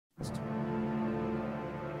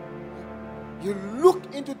You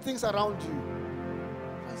look into things around you.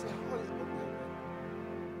 I say, how is God there?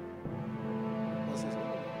 God says, no.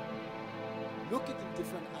 Look it in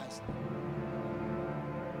different eyes.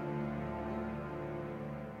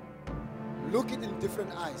 Look it in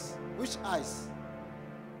different eyes. Which eyes?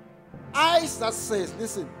 Eyes that says,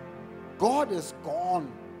 listen, God is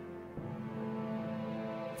gone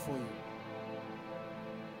for you.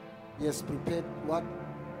 He has prepared what?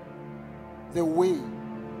 The way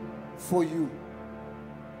for you.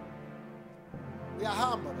 We are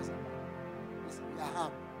humble. Listen, we are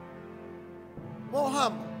humble. More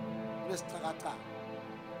humble. Less tagata.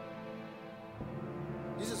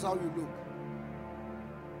 This is how you look.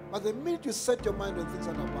 But the minute you set your mind on things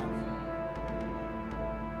that are above,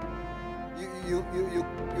 you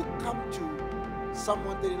come to Psalm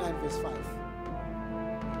 139 verse 5.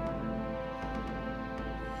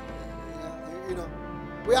 You know,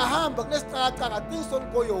 we are humble. Let's start. Things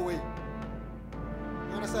don't go your way.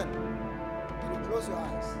 You understand? And you close your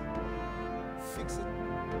eyes, fix it on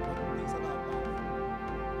things that are above.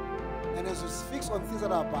 And as you fix on things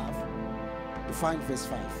that are above, you find verse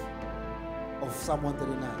 5 of Psalm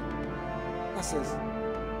 139. That says,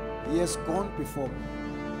 He has gone before me.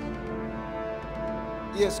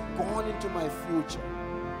 He has gone into my future.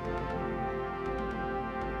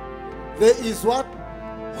 There is what?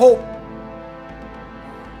 Hope.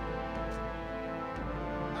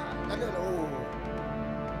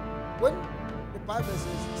 When the Bible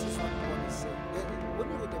says, this is what God is saying. When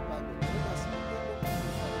you read the Bible, you must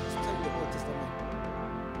study the Old Testament.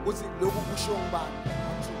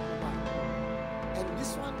 And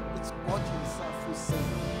this one, it's God Himself who's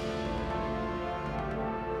saying.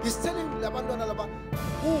 He's telling Laban,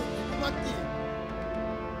 who not thee.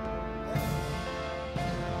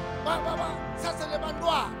 Baba, Sasa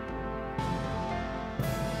Lebandwa.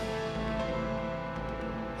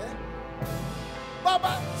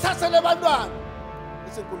 Baba, Sasa Lebandwa.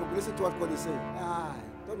 Listen to what God is saying.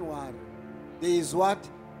 Don't worry. There is what?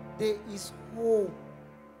 There is hope.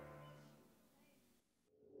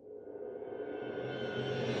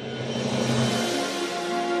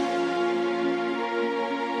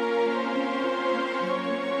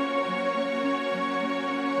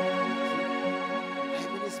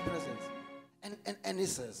 And he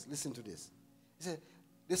says, listen to this. He said,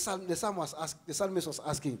 the psalmist was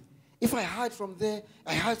asking, if I hide from there,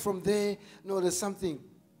 I hide from there. No, there's something.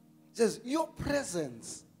 He says, your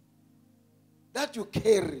presence that you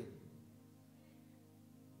carry.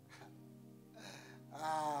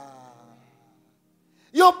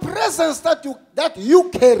 Your presence that you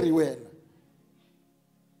carry when.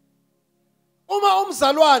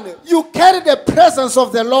 You carry the presence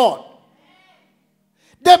of the Lord.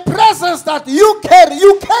 The presence that you carry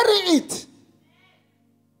it.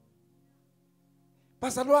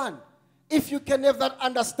 Pastor Luan, if you can have that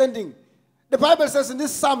understanding, the Bible says in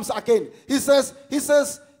this Psalms again, he says,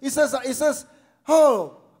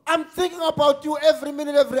 oh, I'm thinking about you every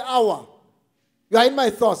minute, every hour. You are in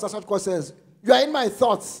my thoughts. That's what God says. You are in my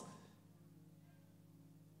thoughts.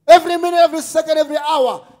 Every minute, every second, every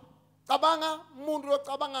hour.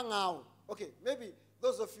 Okay, maybe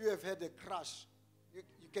those of you have had a crush. You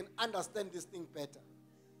can understand this thing better.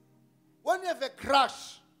 When you have a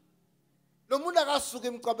crush,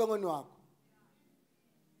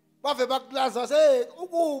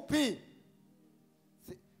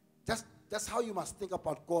 that's how you must think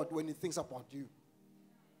about God when He thinks about you.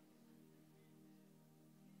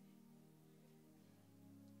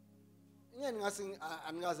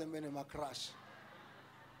 Crush.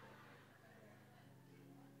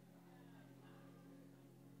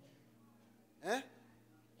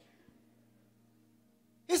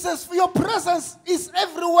 He says, your presence is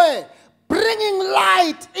everywhere, bringing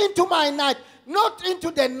light into my night, not into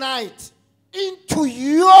the night, into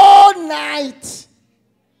your night.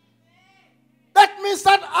 That means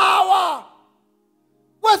that hour,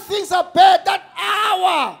 when things are bad, that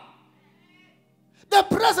hour, the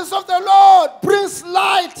presence of the Lord brings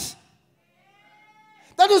light.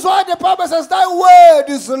 That is why the Bible says, thy word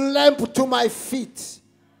is a lamp to my feet.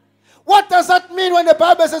 What does that mean when the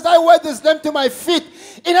Bible says, thy word is lamp to my feet?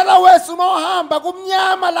 In other words, umahamba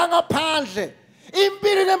kumnyama la ngaphandle.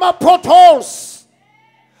 Impilo nema potholes.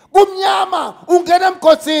 Kumnyama ungena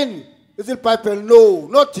emgodini. Is it Bible? No,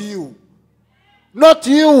 not you. Not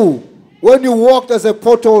you. When you walk, there's a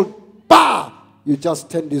pothole. Bah! You just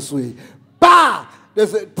turn this way. Bah!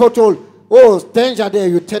 There's a pothole. Oh, danger there.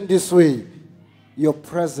 You turn this way. Your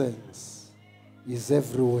presence is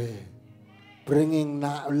everywhere, bringing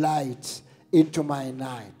light into my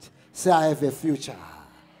night. Say, I have a future.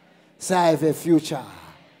 Say, I have a future.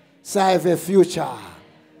 Say, I have a future.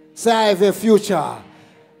 Say, I have a future.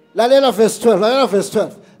 Lalela verse 12. Lalela verse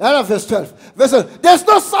 12. Lalela verse 12. Verse 12. There's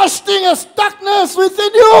no such thing as darkness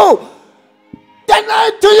within you. The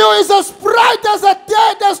night to you is as bright as the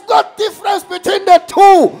day. There's no difference between the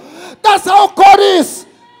two. That's how God is.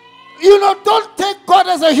 You know, don't take God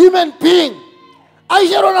as a human being. I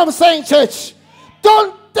hear what I'm saying, church.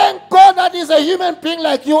 Don't thank God that He's a human being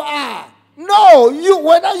like you are. No,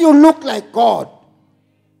 whether you look like God.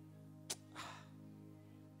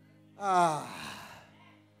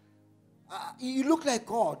 You look like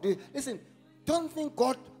God. Listen, don't think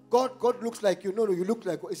God looks like you. No, you look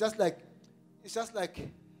like God. It's just like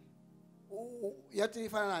you have to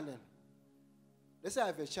find an. Let's say I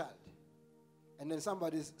have a child, and then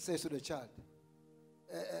somebody says to the child,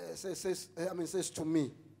 says to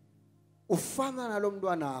me, "Ufana nalo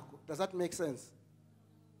mntwana akho." Does that make sense?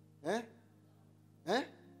 Eh?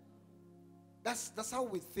 That's how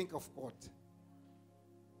we think of God.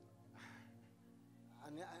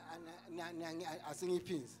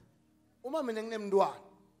 Asingiphinzi uma mina nginemntwana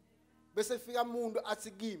bese fika umuntu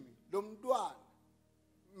athi kimi lo mntwana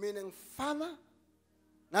mina ngifana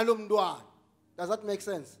nalo mntwana. Does that make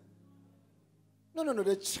sense? No,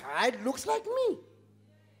 the child looks like me.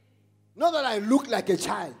 Not that I look like a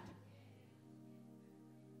child.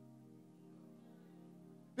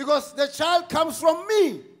 Because the child comes from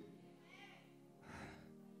me.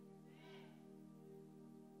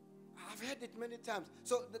 I've heard it many times.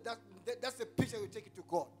 So that's the picture you take it to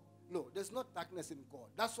God. No, there's not darkness in God.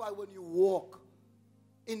 That's why when you walk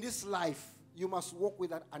in this life, you must walk with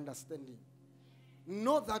that understanding.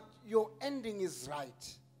 Know that your ending is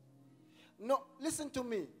right. No, listen to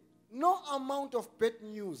me. No amount of bad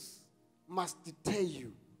news must deter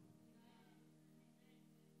you.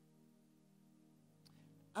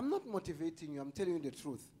 I'm not motivating you. I'm telling you the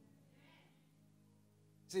truth.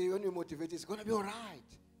 See, when you motivate, it's going to be all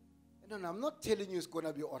right. No, I'm not telling you it's going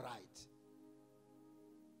to be all right.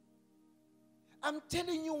 I'm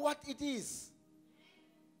telling you what it is.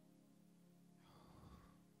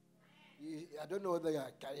 I don't know whether you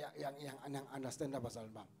understand that.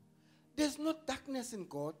 There's no darkness in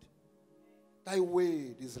God. Thy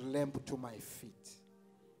way is a lamp to my feet.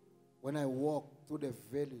 When I walk through the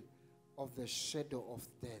valley of the shadow of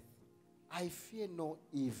death, I fear no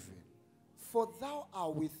evil, for thou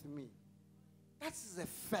art with me. That is a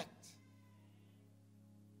fact.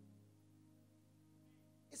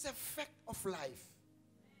 It's a fact of life.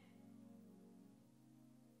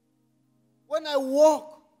 When I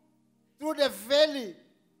walk through the valley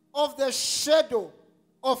of the shadow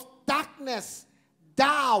of darkness,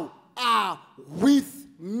 thou art with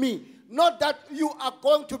me. Not that you are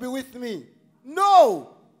going to be with me.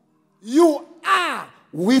 No, you are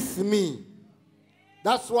with me.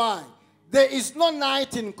 That's why there is no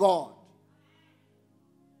night in God.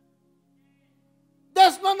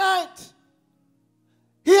 There's no night.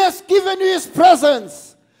 He has given you His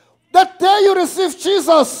presence. The day you received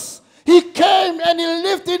Jesus, He came and He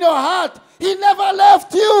lived in your heart. He never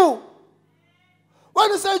left you. When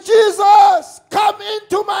you say, Jesus, come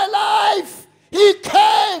into my life, He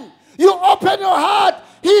came. You open your heart,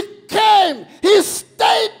 He came. He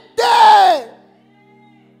stayed there.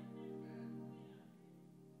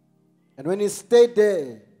 And when He stayed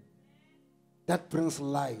there, that brings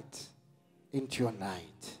light into your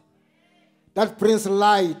night. That brings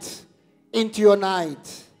light into your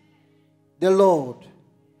night. The Lord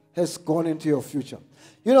has gone into your future.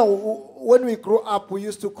 You know, when we grew up, we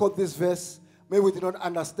used to quote this verse. Maybe we did not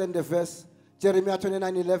understand the verse. Jeremiah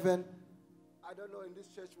 29:11. I don't know, in this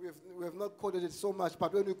church we have not quoted it so much,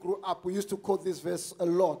 but when we grew up, we used to quote this verse a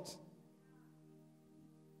lot.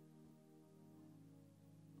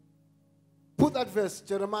 Put that verse,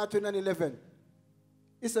 Jeremiah 29:11.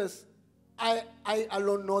 It says, I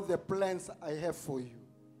alone know the plans I have for you.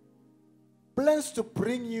 Plans to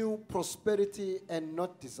bring you prosperity and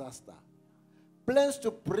not disaster. Plans to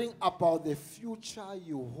bring about the future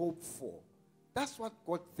you hope for. That's what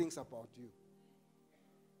God thinks about you.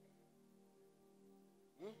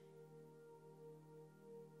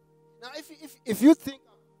 Now, if you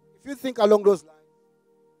think along those lines,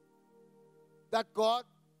 that God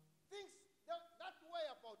thinks that way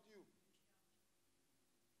about you,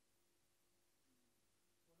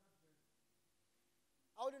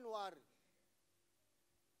 I wouldn't worry.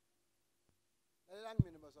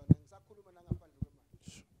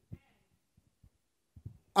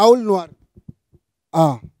 I wouldn't worry.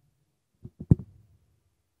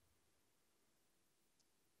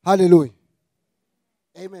 Hallelujah.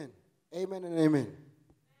 Amen. Amen and amen.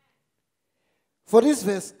 For this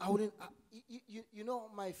verse, I wouldn't. You know,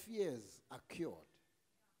 my fears are cured.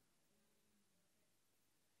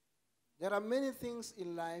 There are many things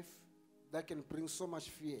in life that can bring so much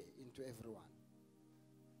fear into everyone.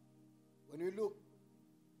 When you look,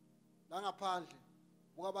 langaphandle,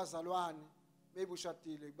 buka abazalwane, maybe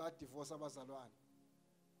ushadile, ba divorce abazalwane.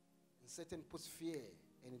 And Satan puts fear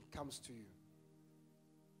and it comes to you.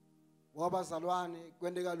 Buka abazalwane,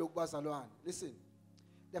 kwendeka lokhu bazalwane. Listen,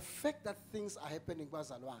 the fact that things are happening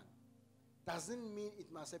bazalwane doesn't mean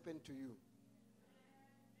it must happen to you.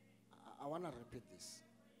 I want to repeat this.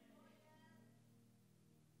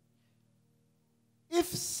 If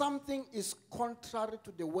something is contrary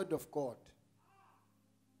to the word of God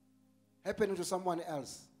happening to someone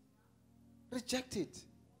else, reject it.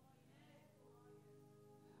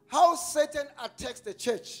 How Satan attacks the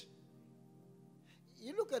church.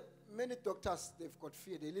 You look at many doctors, they've got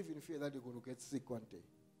fear. They live in fear that they're going to get sick one day.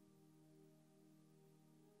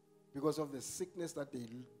 Because of the sickness that they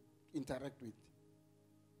interact with.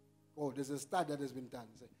 Oh, there's a study that has been done.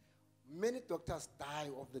 Many doctors die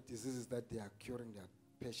of the diseases that they are curing their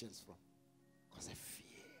patients from. Because they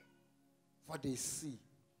fear what they see.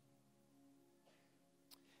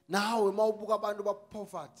 Now, we might about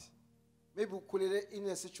poverty. Maybe in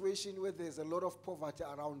a situation where there's a lot of poverty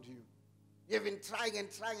around you. You've been trying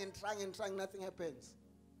and trying and trying and trying, nothing happens.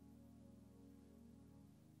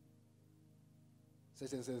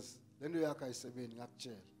 Satan says, then you are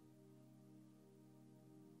jail.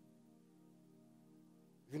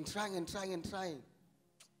 You've been trying and trying and trying.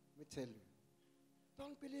 Let me tell you.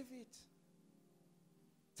 Don't believe it.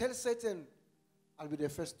 Tell Satan, I'll be the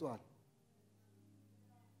first one.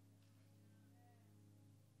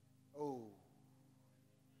 Oh.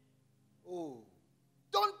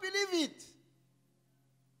 Don't believe it.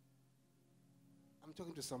 I'm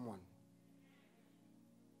talking to someone.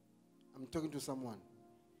 I'm talking to someone.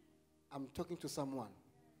 I'm talking to someone.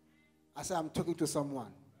 I say I'm talking to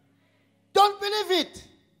someone. Don't believe it.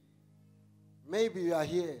 Maybe you are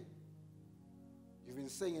here. You've been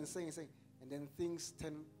saying and saying and saying, and then things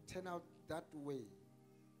turn out that way.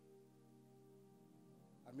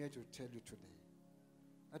 I'm here to tell you today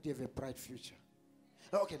that you have a bright future.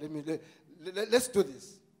 Okay, let's do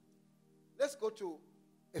this. Let's go to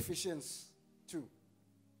Ephesians 2.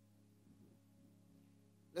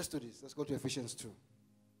 Let's do this. Let's go to Ephesians 2.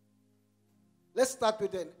 Let's start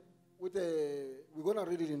with we're going to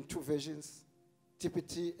read it in two versions,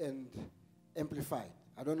 TPT and Amplified.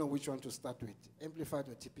 I don't know which one to start with, Amplified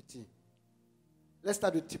or TPT. Let's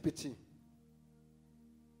start with TPT.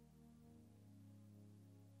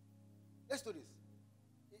 Let's do this.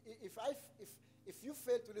 If you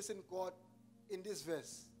fail to listen to God in this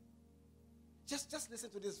verse, just listen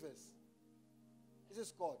to this verse. This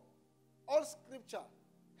is God. All scripture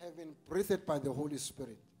have been breathed by the Holy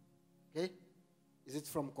Spirit. Okay? Is it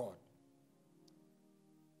from God?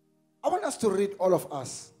 I want us to read, all of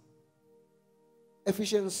us,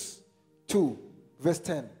 Ephesians 2, verse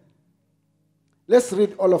 10. Let's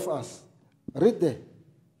read, all of us. Read there.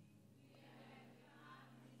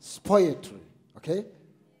 It's poetry, okay?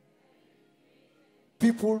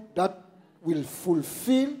 People that will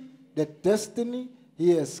fulfill the destiny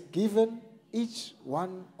He has given each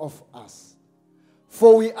one of us.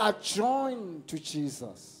 For we are joined to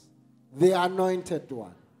Jesus, the Anointed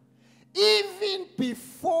One. Even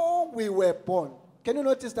before we were born. Can you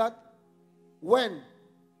notice that?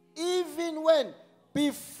 Even when,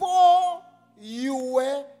 before you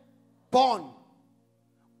were born,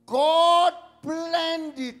 God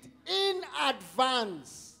planned it in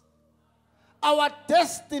advance. Our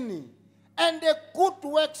destiny and the good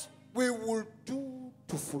works we will do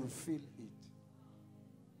to fulfill it.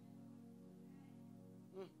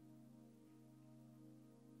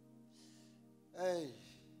 Hey,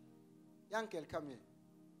 young girl, come here.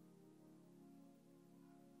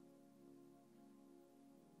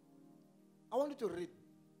 I want you to read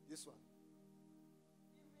this one.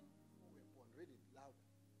 Even before we were born, read it louder.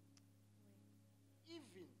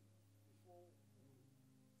 Even before,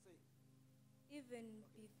 say. Even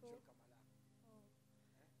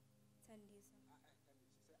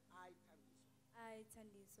Okay,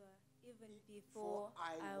 before. Even before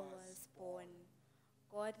I was born,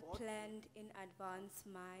 God planned in advance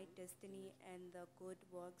my destiny and the good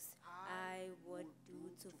works I would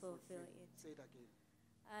do to fulfill it. Say it again.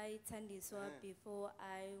 Before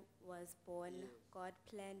I was born, God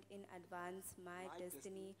planned in advance my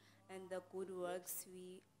destiny and the good works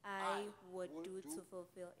I would do to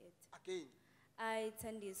fulfill it. Again.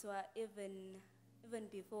 Even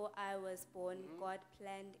before I was born, God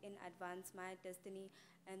planned in advance my destiny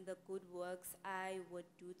and the good works I would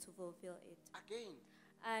do to fulfill it. Again.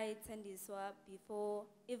 ayithandiswa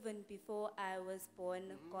even before I was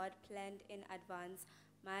born, God planned in advance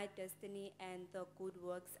my destiny and the good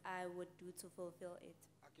works I would do to fulfill it.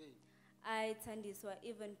 Again. Ayithandiswa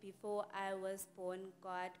even before I was born,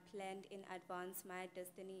 God planned in advance my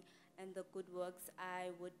destiny and the good works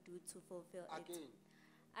I would do to fulfill it. Again.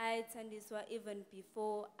 Ayithandiswa even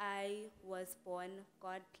before I was born,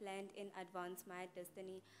 God planned in advance my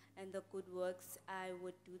destiny and the good works I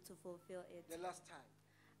would do to fulfill it. The last time.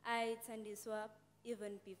 Ayithandiswa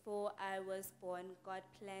even before I was born, God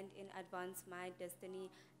planned in advance my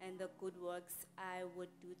destiny and the good works I would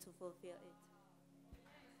do to fulfill it.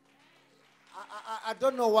 I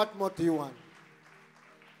don't know what more do you want.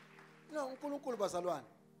 No, uNkulunkulu bazalwane.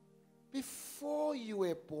 Before you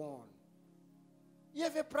were born, you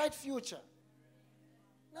have a bright future.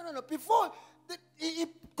 No. Before,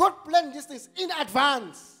 God planned these things in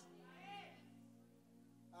advance.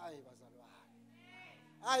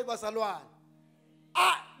 Aye, bazalwane.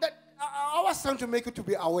 I was trying to make you to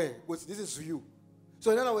be aware, because this is you.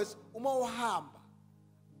 So in other words,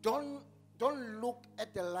 don't look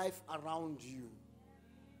at the life around you.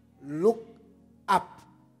 Look up.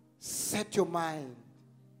 Set your mind.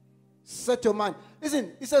 Set your mind.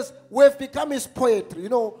 Listen, he says, we've become his poetry. You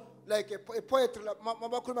know, like a poetry,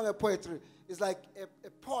 a poetry is like a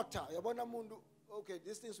potter. Okay,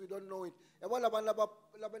 these things we don't know it.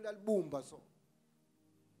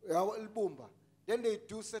 Then they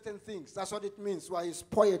do certain things. That's what it means. Why it's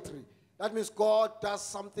poetry. That means God does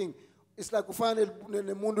something. It's like these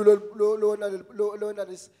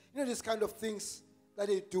kind of things that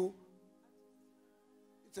they do.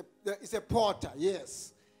 It's a potter,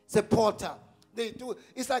 yes. It's a potter. They do.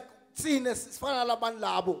 It's like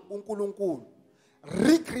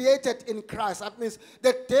recreated in Christ. That means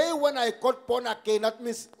the day when I got born again, that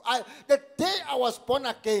means the day I was born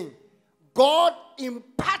again, God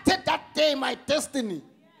imparted that day my destiny.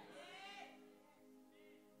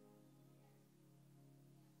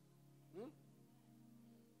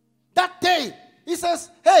 That day, he says,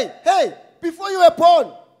 hey, before you were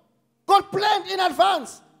born, God planned in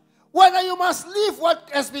advance. Whether you must live what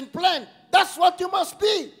has been planned, that's what you must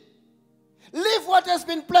be. Live what has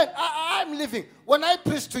been planned. I'm living. When I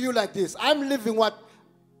preach to you like this, I'm living what,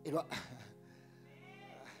 you know.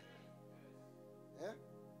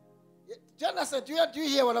 Do you understand? Do you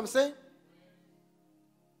hear what I'm saying?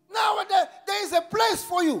 Now there is a place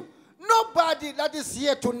for you. Nobody that is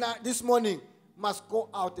here tonight, this morning, must go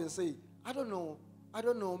out and say, I don't know, I'm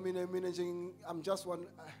just one,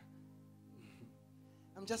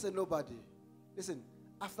 I'm just a nobody. Listen,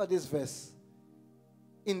 after this verse,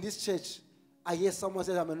 in this church, I hear someone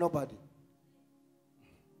say I'm a nobody.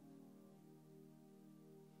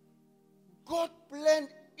 God planned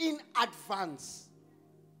in advance.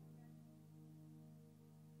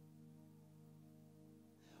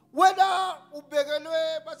 Whether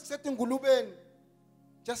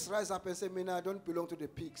just rise up and say, Mina, I don't belong to the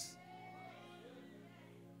pigs.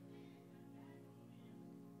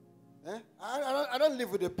 I don't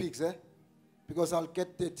live with the pigs, because I'll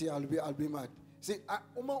get dirty, I'll be mad. See,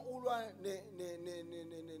 uma ulwa ne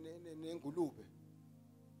ngulube.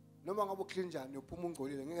 Noma ngabe uclean njani uphuma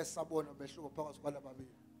ungcolile ngeke sisabona behluko phakathi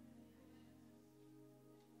kwalababili.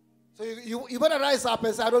 So you better rise up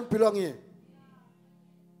and say, I don't belong here.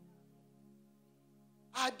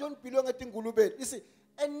 I don't belong at Ngulube. You see,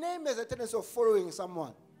 a name has a tendency of following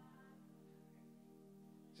someone.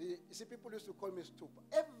 You see, people used to call me stupid.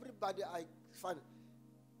 Everybody I find,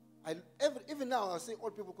 even now I see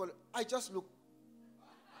old people call it, I just look.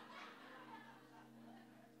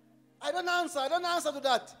 I don't answer to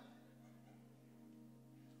that.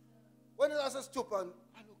 When I say stupid,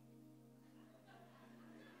 I look.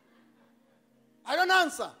 I don't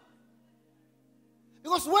answer.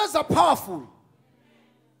 Because words are powerful.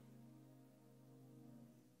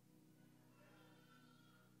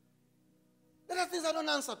 There are things I don't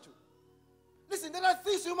answer to. Listen, there are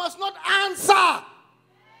things you must not answer.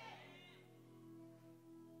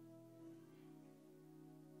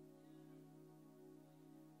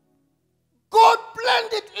 God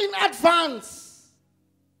planned it in advance.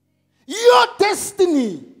 Your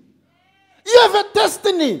destiny. You have a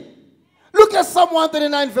destiny. Look at Psalm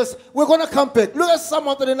 139 verse. We're going to come back. Look at Psalm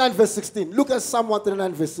 139 verse 16. Look at Psalm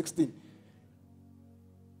 139 verse 16.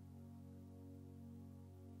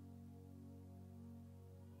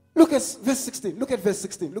 Look at verse 16. Look at verse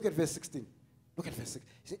 16. Look at verse 16. Look at verse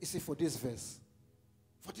 16. You see, for this verse.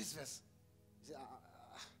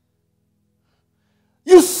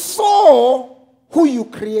 You saw who you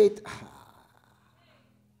create.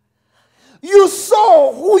 You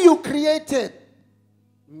saw who you created.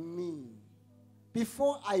 Me.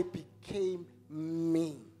 before I became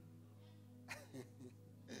me.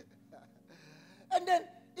 And then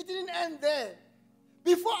it didn't end there.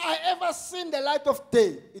 Before I ever seen the light of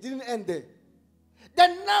day, it didn't end there. The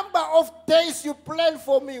number of days you planned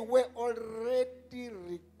for me were already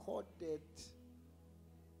recorded.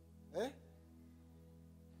 Eh?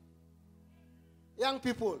 Young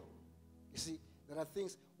people, you see, there are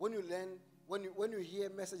things, when you learn, when you hear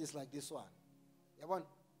messages like this one,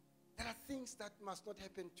 there are things that must not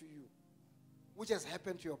happen to you, which has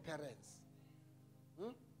happened to your parents.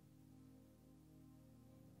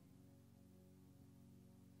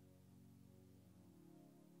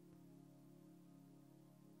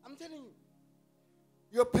 I'm telling you,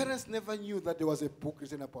 your parents never knew that there was a book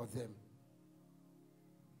written about them.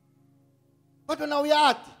 But when we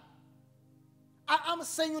are, I'm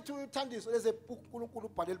saying you to turn this. There's a book.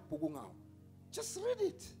 Just read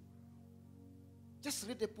it. Just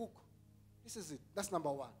read the book. This is it. That's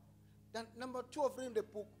number one. Then number two of reading the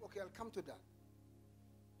book. Okay, I'll come to that.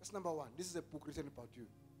 That's number one. This is a book written about you.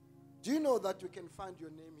 Do you know that you can find your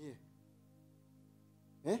name here?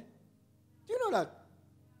 Eh? Do you know that?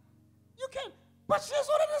 You can. But she has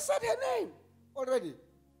already said her name. Already.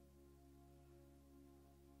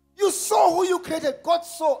 You saw who you created. God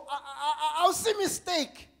saw. I'll see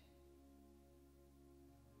mistake.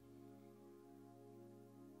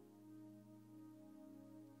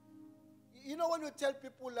 You know when you tell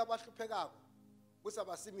people about what's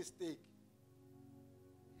about see mistake?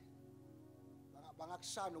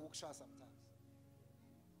 Sometimes.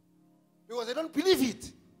 Because they don't believe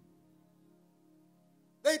it.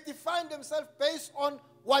 They define themselves based on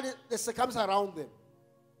what the circumstances around them.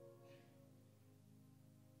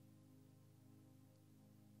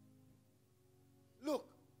 Look,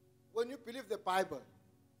 when you believe the Bible,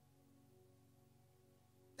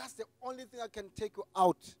 that's the only thing that can take you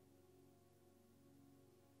out.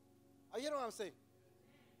 Are you hearing what I'm saying?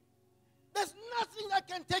 There's nothing that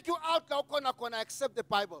can take you out now, except the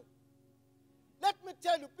Bible. Let me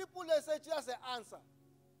tell you, people they say just the answer.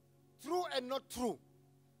 True and not true.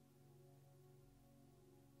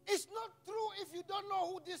 It's not true if you don't know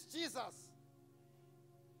who this Jesus.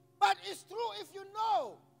 But it's true if you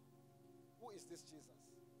know who is this Jesus.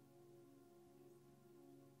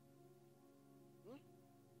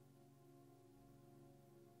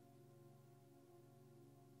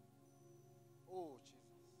 Oh, Jesus.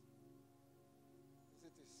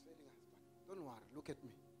 It is failing us. But don't worry. Look at me.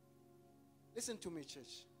 Listen to me,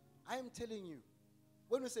 church. I am telling you,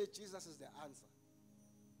 when we say Jesus is the answer,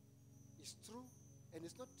 it's true and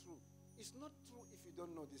it's not true. It's not true if you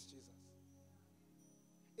don't know this Jesus.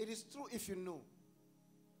 It is true if you know.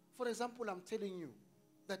 For example, I'm telling you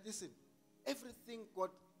that, listen, everything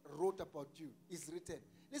God wrote about you is written.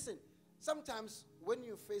 Listen, sometimes when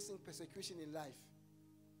you're facing persecution in life,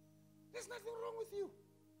 there's nothing wrong with you.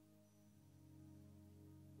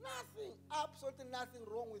 Nothing, absolutely nothing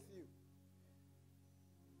wrong with you.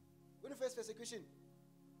 When you face persecution,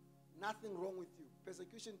 nothing wrong with you.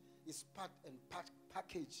 Persecution is part and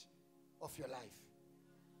package of your life.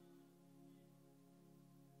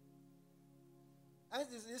 And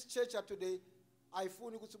this church today, I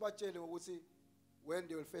phone you will say when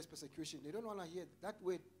they will face persecution. They don't want to hear that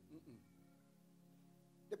word.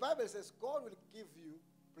 The Bible says God will give you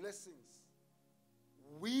blessings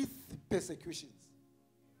with persecutions.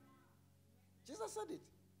 Jesus said it.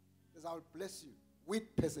 He says, I will bless you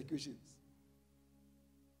with persecutions.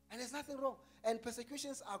 And there's nothing wrong. And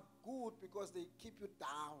persecutions are good because they keep you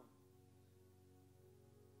down.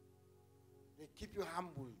 They keep you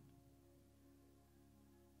humbled.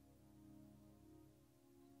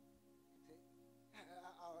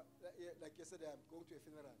 Like yesterday, I'm going to a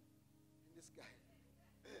funeral. And this guy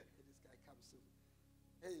comes to me.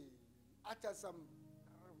 Hey, utter some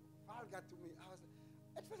vulgar to me.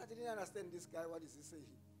 At first, I didn't understand this guy. What is he saying?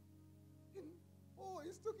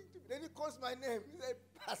 He's talking to me. Then he calls my name. He said,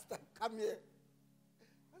 Pastor, come here.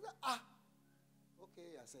 I said, okay.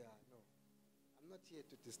 I said, no. I'm not here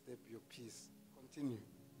to disturb your peace. Continue.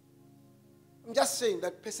 I'm just saying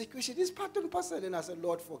that persecution is part and parcel. And I said,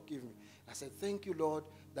 Lord, forgive me. I said, thank you, Lord,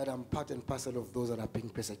 that I'm part and parcel of those that are being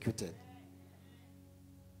persecuted.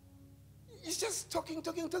 He's just talking.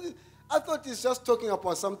 I thought he's just talking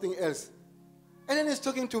about something else. And then he's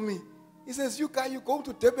talking to me. He says, you guys, you go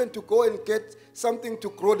to Durban to go and get something to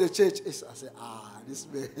grow the church. I said, this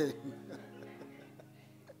man.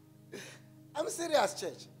 I'm serious,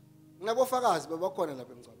 church.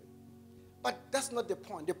 But that's not the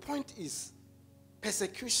point. The point is,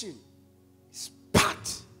 persecution is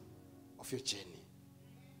part of your journey.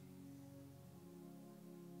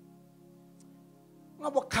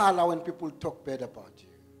 Ngabokhala when people talk bad about you.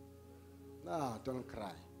 No, don't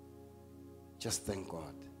cry. Just thank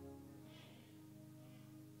God.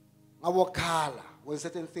 Ngabokhala when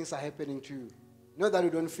certain things are happening to you. Not that you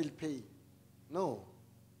don't feel pain. No.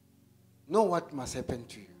 Know what must happen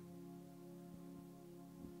to you.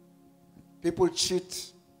 People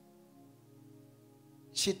cheat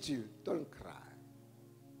you. Don't cry.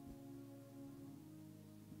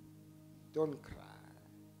 Don't cry.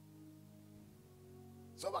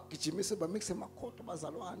 So bagijimise bamixe emakhodo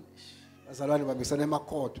bazalwane. Bazalwane bamisane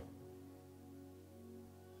emakhodo.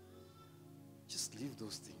 Just leave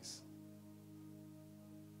those things.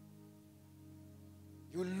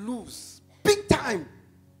 You lose big time.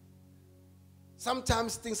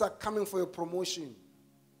 Sometimes things are coming for your promotion.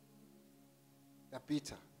 You're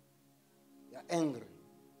bitter. You're angry.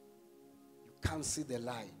 You can't see the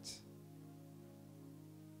light.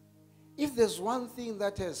 If there's one thing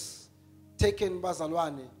that has taken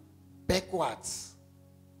Bazalwane backwards,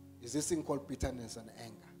 is this thing called bitterness and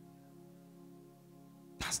anger.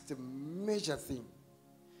 That's the major thing.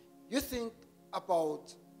 You think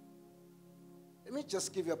about, let me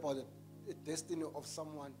just give you about the destiny of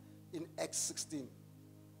someone in Acts 16.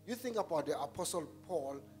 You think about the Apostle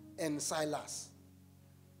Paul and Silas.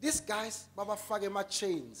 These guys, baba fagema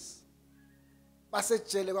chains.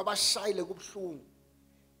 Basejele, baba shaile kubhlungu.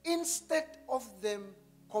 Instead of them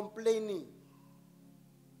complaining,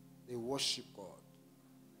 they worship God.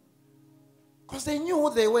 Because they knew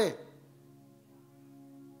who they were.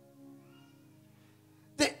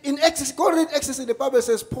 In Exodus, go read Exodus, in the Bible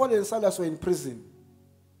says Paul and Silas were in prison.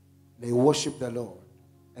 They worshiped the Lord.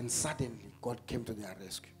 And suddenly, God came to their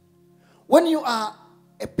rescue. When you are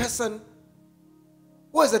a person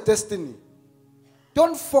who has a destiny,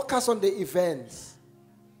 don't focus on the events.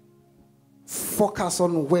 Focus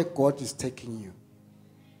on where God is taking you.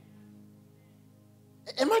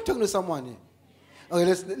 Am I talking to someone here? Okay,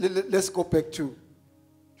 let's go back to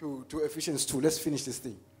Ephesians 2. Let's finish this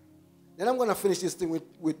thing. Then I'm going to finish this thing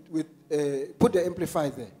with put the amplifier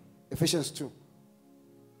there. Ephesians 2.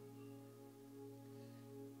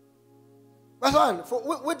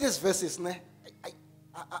 But with these verses,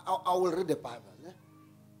 I will read the Bible.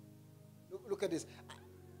 Look at this.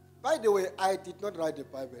 By the way, I did not write the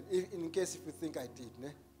Bible, in case if you think I did.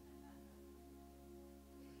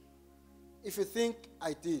 If you think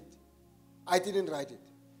I did, I didn't write it.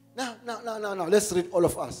 Now, let's read all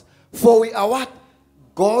of us. For we are what?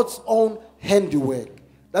 God's own handiwork.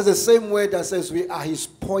 That's the same word that says we are his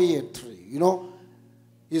poetry. You know?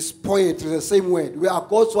 His poetry, the same word. We are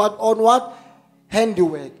God's own what?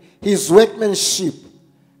 Handiwork. His workmanship.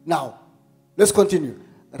 Now, let's continue.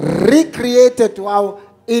 Recreated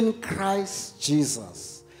in Christ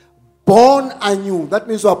Jesus. Born anew. That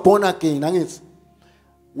means we are born again.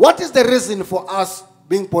 What is the reason for us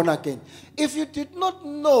being born again? If you did not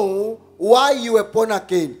know why you were born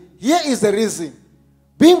again, here is the reason.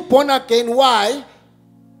 Being born again, why?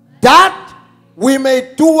 That we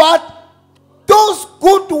may do what? Those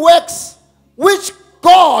good works which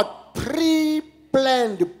God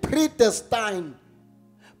pre-planned, predestined,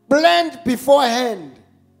 planned beforehand.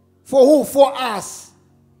 For who? For us.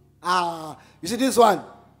 You see this one?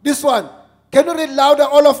 This one. Can you read louder,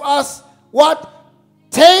 all of us? What?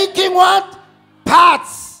 Taking what?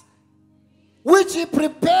 Parts which he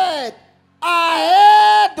prepared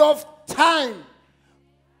ahead of time,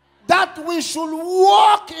 that we should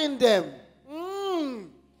walk in them.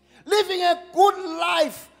 Living a good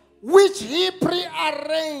life which he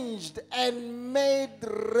prearranged and made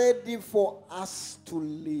ready for us to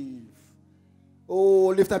live. Oh,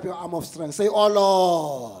 lift up your arm of strength. Say, oh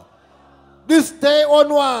Lord, this day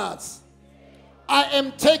onwards, I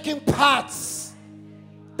am taking parts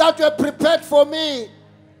that were prepared for me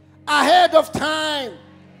ahead of time.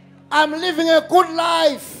 I'm living a good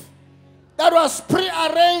life that was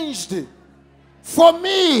prearranged for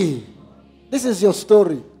me. This is your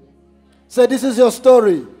story. Say, this is your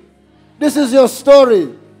story. This is your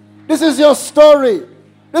story. This is your story.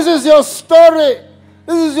 This is your story.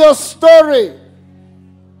 This is your story.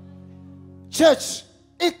 Church,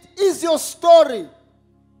 it is your story.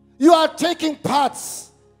 You are taking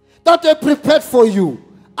parts that are prepared for you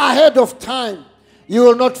ahead of time. You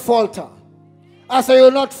will not falter. I say you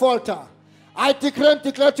will not falter. I declare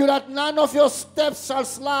to you that none of your steps shall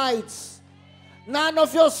slide. None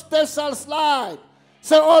of your steps shall slide.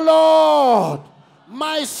 Say, oh Lord,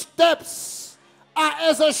 my steps are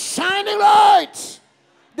as a shining light.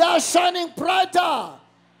 They are shining brighter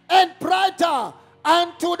and brighter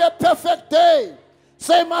unto the perfect day.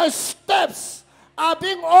 Say, my steps are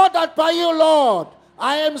being ordered by you, Lord.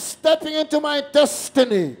 I am stepping into my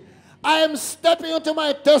destiny. I am stepping into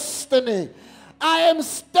my destiny. I am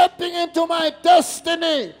stepping into my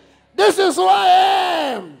destiny. This is who I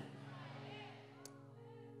am.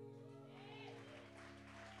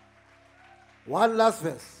 One last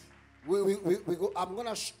verse. We go. I'm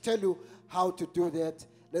going to tell you how to do that.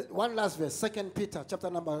 One last verse. 2 Peter, chapter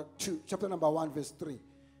number 1, verse 3.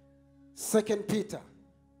 2 Peter.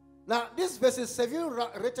 Now, these verses, have you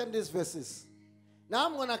written these verses? Now,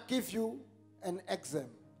 I'm going to give you an exam.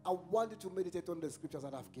 I want you to meditate on the scriptures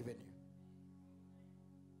that I've given you.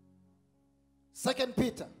 2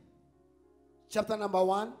 Peter, chapter number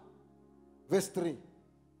 1, verse 3.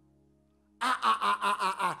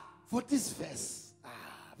 For this verse,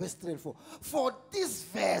 verse 3 and 4. For this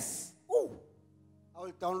verse, I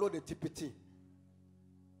will download the TPT.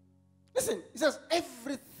 Listen, it says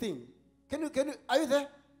everything. Are you there?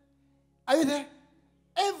 Are you there?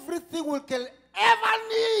 Everything we can ever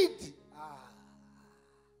need.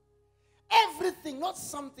 Everything, not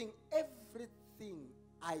something, everything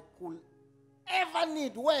I could ever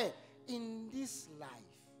need. Where? In this life.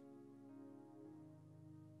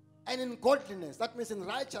 And in godliness, that means in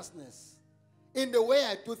righteousness, in the way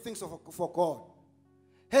I do things for God,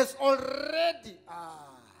 has already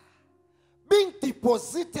been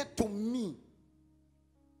deposited to me.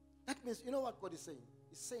 That means, you know what God is saying?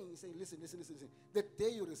 He's saying, listen. The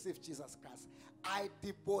day you receive Jesus Christ, I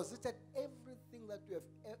deposited everything that you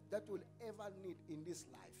will ever need in this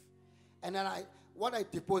life. And then what I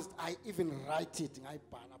deposit, I even write it in my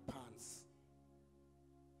pants.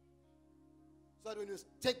 So that when you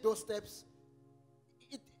take those steps,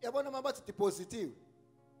 deposit you.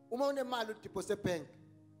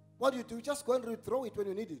 What do? You just go and withdraw it when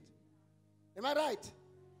you need it. Am I right?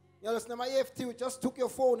 You just took your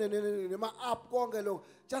phone and app going along.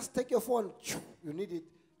 Just take your phone. You need it.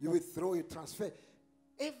 You withdraw, you transfer.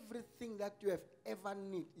 Everything that you have ever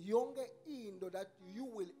need, younger that you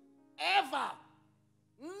will ever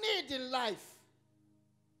need in life,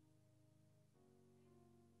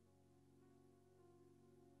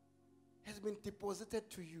 has been deposited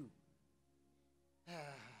to you.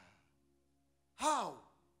 How?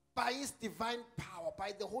 By His divine power,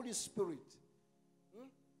 by the Holy Spirit.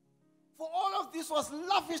 For all of this was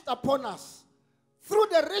lavished upon us through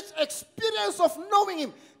the rich experience of knowing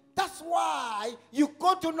Him. That's why you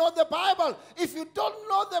got to know the Bible. If you don't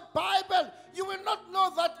know the Bible, you will not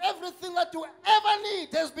know that everything that you ever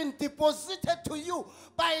need has been deposited to you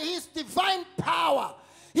by His divine power.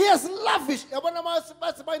 He has lavished.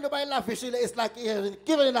 It's like He has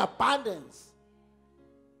given in abundance.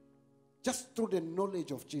 Just through the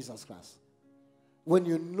knowledge of Jesus Christ. When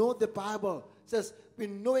you know the Bible, it says,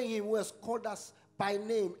 in knowing Him who has called us by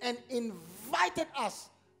name and invited us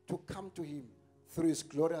to come to Him through His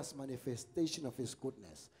glorious manifestation of His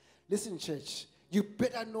goodness. Listen, church, you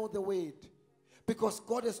better know the word, because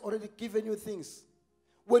God has already given you things.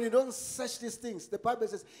 When you don't search these things, the Bible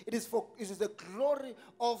says it is the glory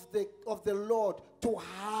of the Lord to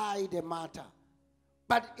hide a matter.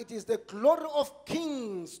 But it is the glory of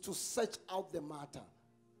kings to search out the matter.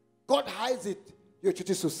 God hides it. Your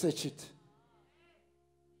duty is to search it.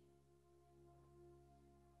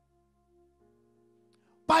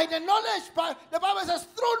 By the knowledge, the Bible says,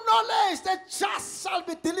 through knowledge, the just shall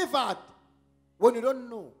be delivered. When you don't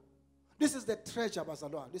know, this is the treasure,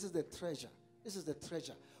 Bazalwa. This is the treasure. This is the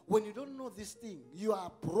treasure. When you don't know this thing, you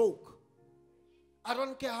are broke. I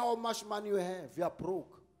don't care how much money you have, you are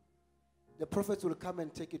broke. The prophets will come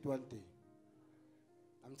and take it one day.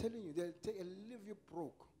 I'm telling you, they'll leave you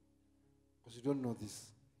broke because you don't know this.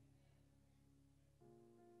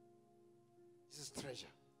 This is treasure.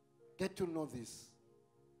 Get to know this.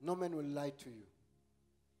 No man will lie to you.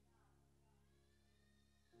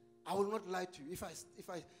 I will not lie to you.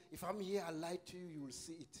 If I'm here, I lie to you, you will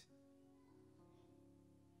see it.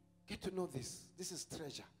 Get to know this. This is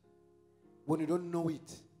treasure. When you don't know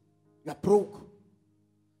it, you are broke.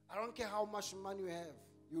 I don't care how much money you have,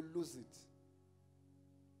 you lose it.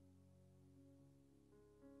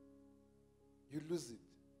 You lose it.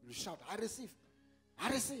 You shout, I receive. I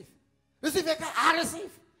receive. Receive a car, I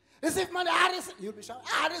receive. Receive money, I receive. You'll be shouting,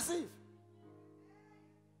 I receive.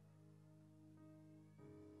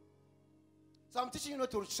 So I'm teaching you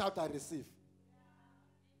not to shout, I receive.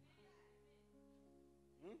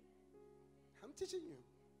 I'm teaching you.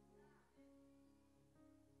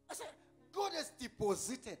 I said, God has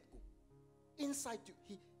deposited inside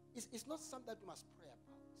you. It's not something that you must pray about.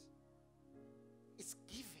 It's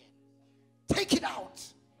given. Take it out.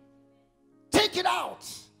 Take it out.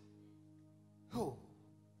 Oh.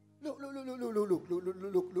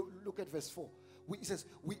 Look at verse 4. It says,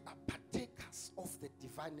 we are partakers of the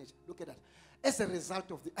divine nature. Look at that. As a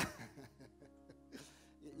result of the,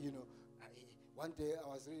 you know, one day I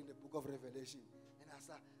was reading the book of Revelation, and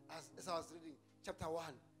as I was reading chapter 1,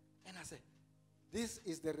 and I said, this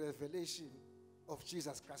is the revelation of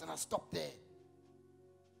Jesus Christ. And I stopped there.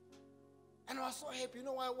 And I was so happy. You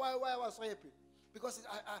know why I was so happy? Because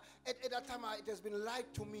at that time it has been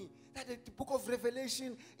lied to me that the book of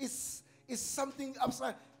Revelation is something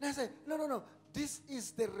outside. And I said, no. This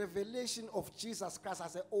is the revelation of Jesus Christ. I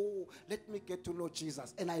said, oh, let me get to know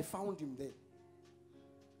Jesus. And I found him there.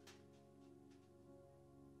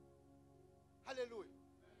 Hallelujah.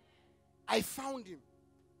 I found him.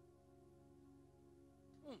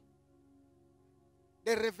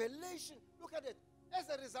 The revelation, look at it. As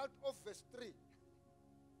a result of verse 3.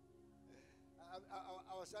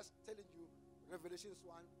 I was just telling you Revelations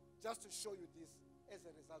 1 just to show you this as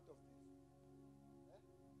a result of this.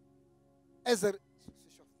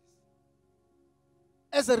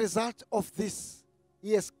 As a result of this,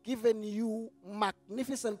 he has given you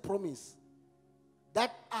magnificent promise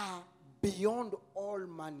that are beyond all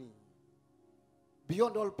money,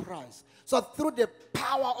 beyond all price. So through the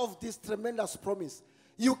power of this tremendous promise,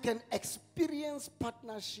 you can experience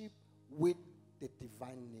partnership with the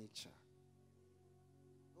divine nature.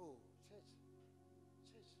 Oh, church.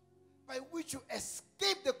 By which you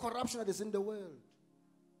escape the corruption that is in the world.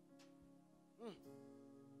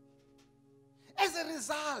 As a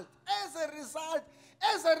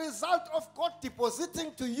result of God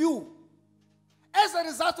depositing to you, as a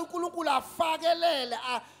result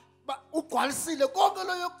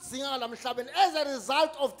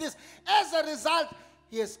of this,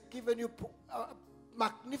 he has given you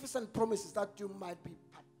magnificent promises that you might be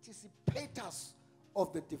participators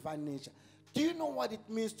of the divine nature. Do you know what it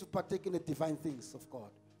means to partake in the divine things of God?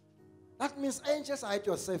 That means angels are at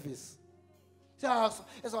your service. See, as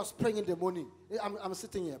I was praying in the morning, I'm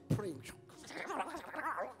sitting here praying.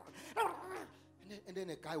 And then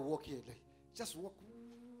a guy walk here, like, just walk.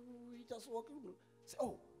 Say,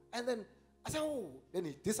 oh, and then I say, oh, then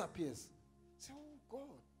he disappears. Say, oh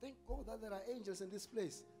God, thank God that there are angels in this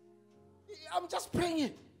place. I'm just praying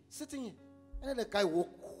here, sitting here. And then the guy walk.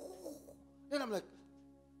 Then I'm like,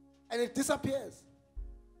 and it disappears.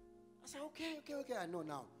 I say, okay, I know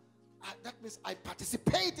now. That means I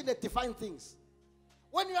participate in the divine things.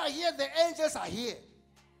 When you are here, the angels are here.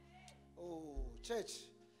 Oh, church,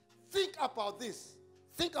 think about this.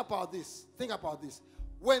 Think about this.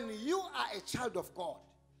 When you are a child of God,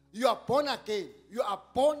 you are born again. You are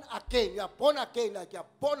born again like you are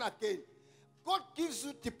born again. God gives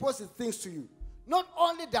you, deposit things to you. Not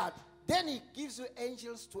only that, then he gives you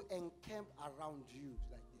angels to encamp around you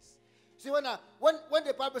like this. See, when the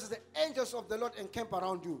Bible says the angels of the Lord encamp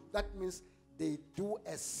around you, that means they do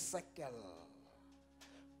a circle.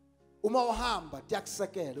 They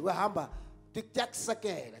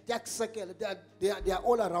are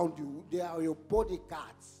all around you. They are your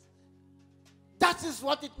bodyguards. That is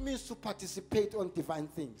what it means to participate on divine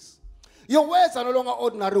things. Your words are no longer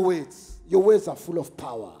ordinary words. Your words are full of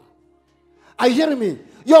power. Are you hearing me?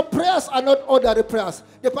 Your prayers are not ordinary prayers.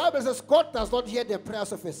 The Bible says God does not hear the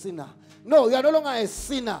prayers of a sinner. No, you are no longer a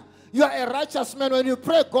sinner. You are a righteous man. When you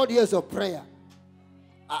pray, God hears your prayer.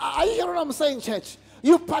 Are you hearing what I'm saying, church?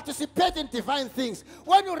 You participate in divine things.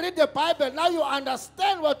 When you read the Bible, now you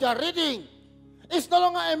understand what you are reading. It's no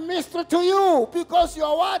longer a mystery to you because you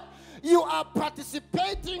are what? You are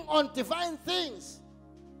participating on divine things.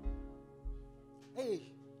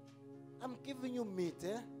 Hey, I'm giving you meat.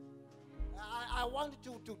 I want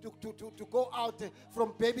you to go out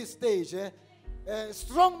from baby stage.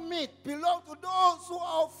 Strong meat belong to those who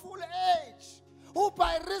are of full age, who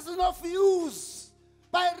by reason of use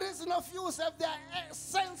have their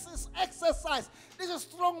senses exercised. This is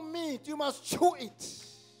strong meat. You must chew it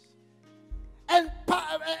and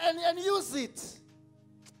use it.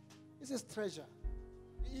 This is treasure.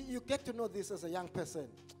 You get to know this as a young person.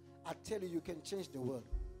 I tell you, you can change the world.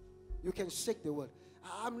 You can shake the world.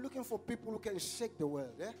 I'm looking for people who can shake the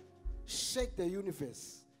world. Shake the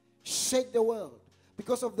universe. Shake the world.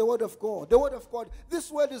 Because of the word of God. The word of God.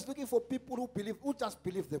 This world is looking for people who just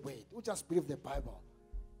believe the word. Who just believe the Bible.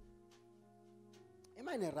 Am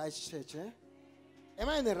I in the right church? Am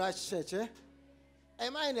I in the right church? Am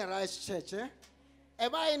I in the right church?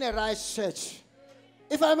 Am I in the right church?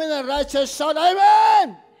 If I'm in the right church, shout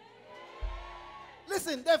amen.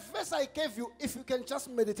 Listen, the verse I gave you, if you can just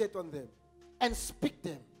meditate on them and speak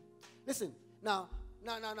them. Listen, now,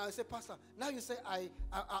 I say, Pastor, now you say I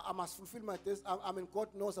must fulfill my destiny. I mean, God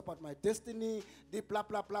knows about my destiny, the blah,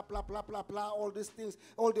 blah, blah, blah, blah, blah, blah, all these things.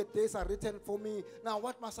 All the days are written for me. Now,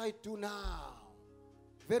 what must I do now?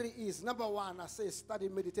 Very easy. Number one, I say study,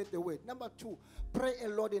 meditate the word. Number two, pray a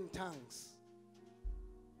lot in tongues.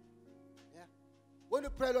 Yeah. When you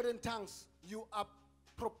pray a lot in tongues, you are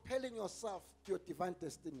propelling yourself to your divine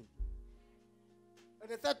destiny. And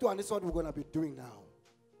the third one is what we're going to be doing now.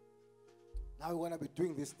 Now we're going to be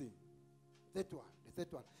doing this thing. The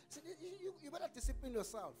third one. See, you better discipline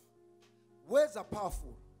yourself. Words are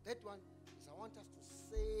powerful. That one is I want us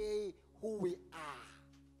to say who we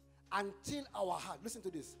are until our heart. Listen to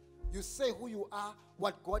this. You say who you are,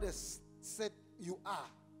 what God has said you are,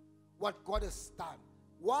 what God has done.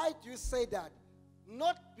 Why do you say that?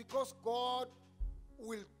 Not because God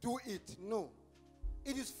will do it. No.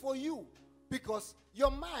 It is for you because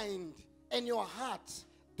your mind and your heart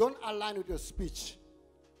don't align with your speech.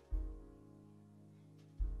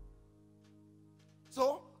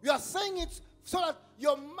 So you are saying it so that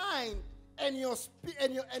your mind and your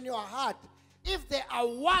and your heart, if they are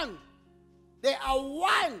one, they are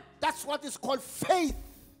one. That's what is called faith.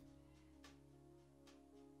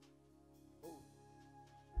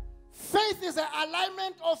 Faith is an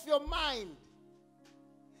alignment of your mind.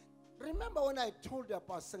 Remember when I told you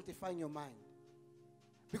about sanctifying your mind?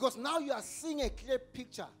 Because now you are seeing a clear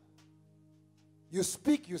picture. You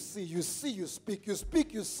speak, you see. You see, you speak. You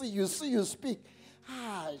speak, you see. You see, you speak.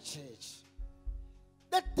 Ah, church.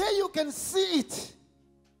 That day you can see it.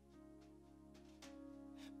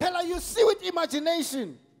 Pella, you see with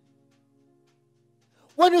imagination.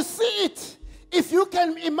 When you see it, if you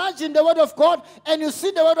can imagine the word of God and you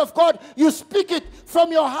see the word of God, you speak it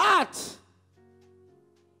from your heart.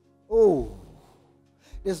 Oh,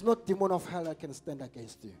 there's no demon of hell that can stand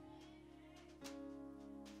against you.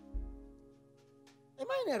 Am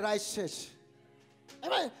I in a right church?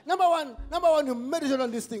 Am I? Number one, you meditate on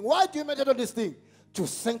this thing. Why do you meditate on this thing? To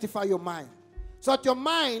sanctify your mind. So that your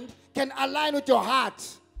mind can align with your heart.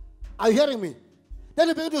 Are you hearing me? Then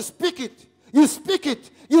you begin to speak it. You speak it.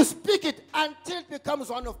 You speak it until it becomes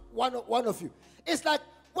one of you. It's like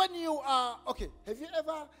when you are, okay, have you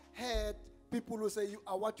ever heard people who say you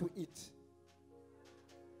are what you eat?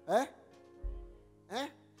 Eh? Eh?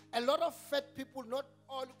 A lot of fat people, not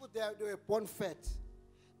all people, they were born fat.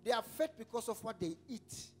 They are fat because of what they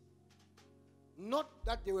eat. Not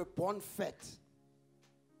that they were born fat.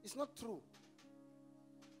 It's not true.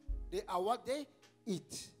 They are what they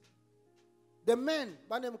eat. The men,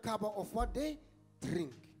 Banem Kaba, of what they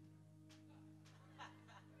drink.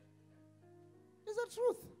 It's the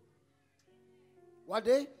truth.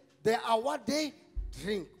 They are what they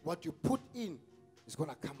drink. What you put in is going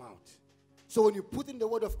to come out. So when you put in the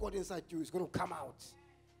word of God inside you, it's going to come out.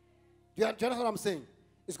 Do you understand what I'm saying?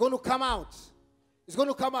 It's going to come out. It's going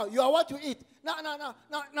to come out. You are what you eat. Now,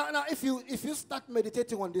 if you start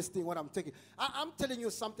meditating on this thing, what I'm taking, I'm telling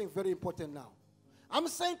you something very important now. I'm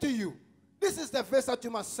saying to you, this is the verse that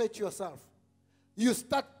you must say to yourself. You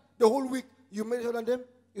start the whole week, you meditate on them,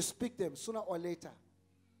 you speak them. Sooner or later,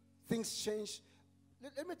 things change.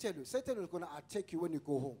 Let me tell you, Satan is going to attack you when you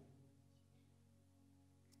go home.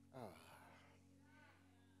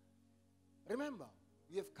 Remember,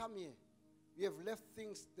 you have come here. You have left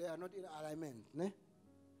things that are not in alignment. Ne?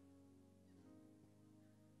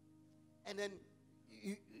 And then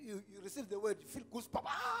you receive the word, you feel goosebumps.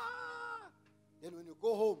 Then when you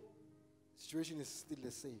go home, the situation is still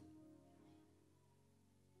the same.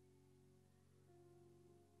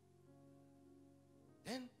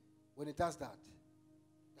 Then, when it does that,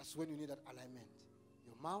 that's when you need that alignment.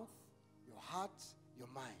 Your mouth, your heart, your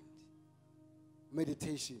mind.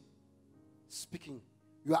 Meditation. Speaking.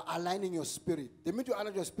 You are aligning your spirit. The minute you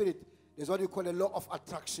align your spirit, there's what you call a law of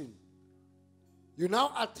attraction. You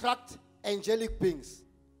now attract angelic beings.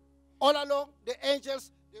 All along, the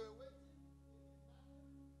angels, they were waiting.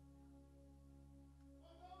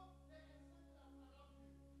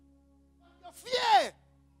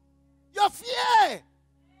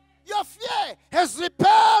 Your fear has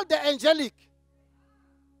repelled the angelic.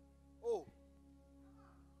 Oh,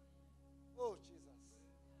 Jesus.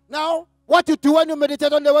 Now, what you do when you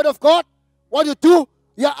meditate on the word of God, what you do,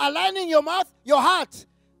 you are aligning your mouth, your heart.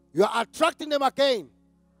 You are attracting them again.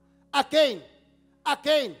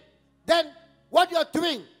 Then what you are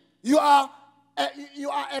doing, you are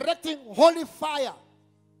erecting holy fire.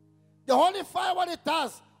 The holy fire, what it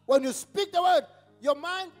does, when you speak the word, your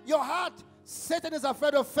mind, your heart, Satan is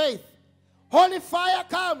afraid of faith. Holy fire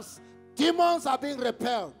comes. Demons are being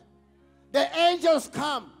repelled. The angels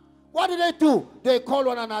come. What do? They call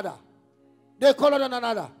one another.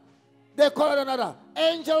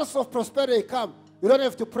 Angels of prosperity come. You don't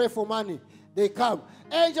have to pray for money. They come.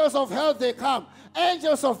 Angels of health, they come.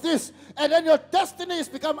 Angels of this. And then your destiny is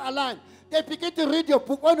become aligned. They begin to read your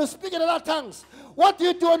book. When you speak in other tongues, what do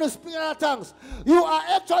you do when you speak in other tongues? You are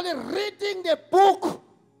actually reading the book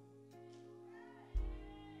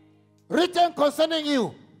written concerning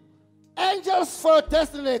you. Angels for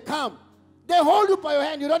destiny come. They hold you by your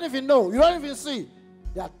hand. You don't even know. You don't even see.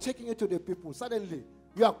 They are taking you to the people. Suddenly,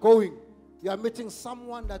 you are going. You are meeting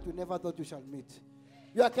someone that you never thought you shall meet.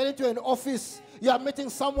 You are getting to an office. You are meeting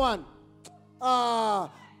someone. I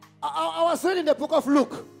was reading the book of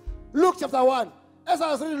Luke. Luke chapter 1. As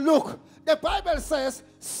I was reading Luke, the Bible says,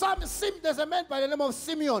 there's a man by the name of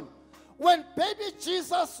Simeon. When baby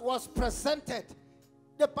Jesus was presented,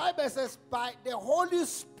 the Bible says, by the Holy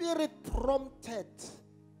Spirit prompted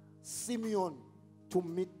Simeon to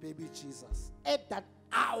meet baby Jesus. At that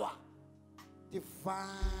hour,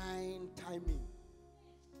 divine timing.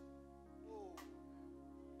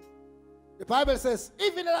 The Bible says,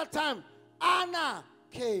 even at that time, Anna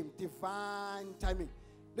came, divine timing.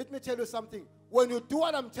 Let me tell you something. When you do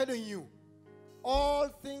what I'm telling you, all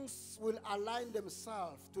things will align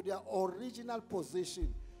themselves to their original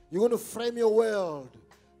position. You're going to frame your world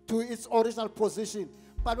to its original position.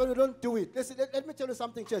 But when you don't do it, listen, let me tell you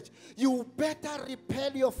something, church. You better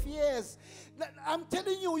repel your fears. I'm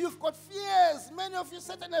telling you, you've got fears. Many of you,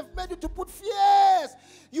 Satan have made you to put fears.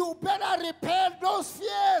 You better repel those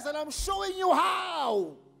fears, and I'm showing you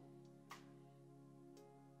how.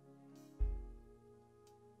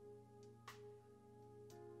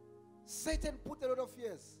 Satan put a lot of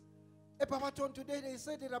fears. Today they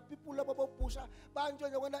say there are people about pusher,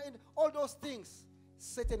 all those things.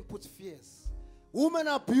 Satan puts fears. Woman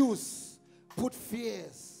abuse put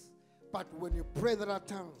fears. But when you pray the right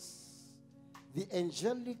tongues, the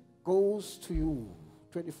angelic goes to you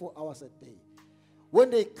 24 hours a day.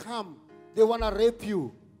 When they come, they want to rape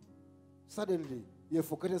you. Suddenly, you're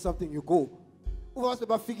forgetting something, you go.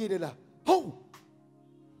 Oh!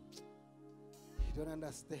 You don't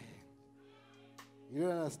understand. You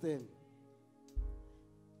don't understand.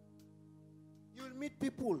 You will meet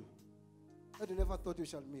people that you never thought you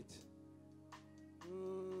shall meet.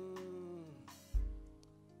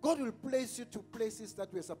 God will place you to places that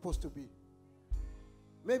we're supposed to be.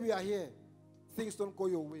 Maybe you are here. Things don't go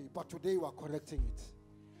your way, but today you are correcting it.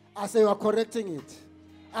 I say you are correcting it.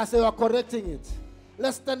 I say you are correcting it.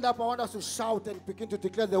 Let's stand up. I want us to shout and begin to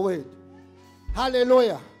declare the word.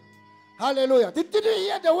 Hallelujah. Hallelujah. Did you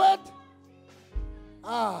hear the word?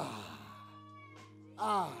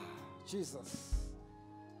 Jesus.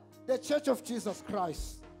 The Church of Jesus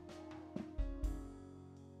Christ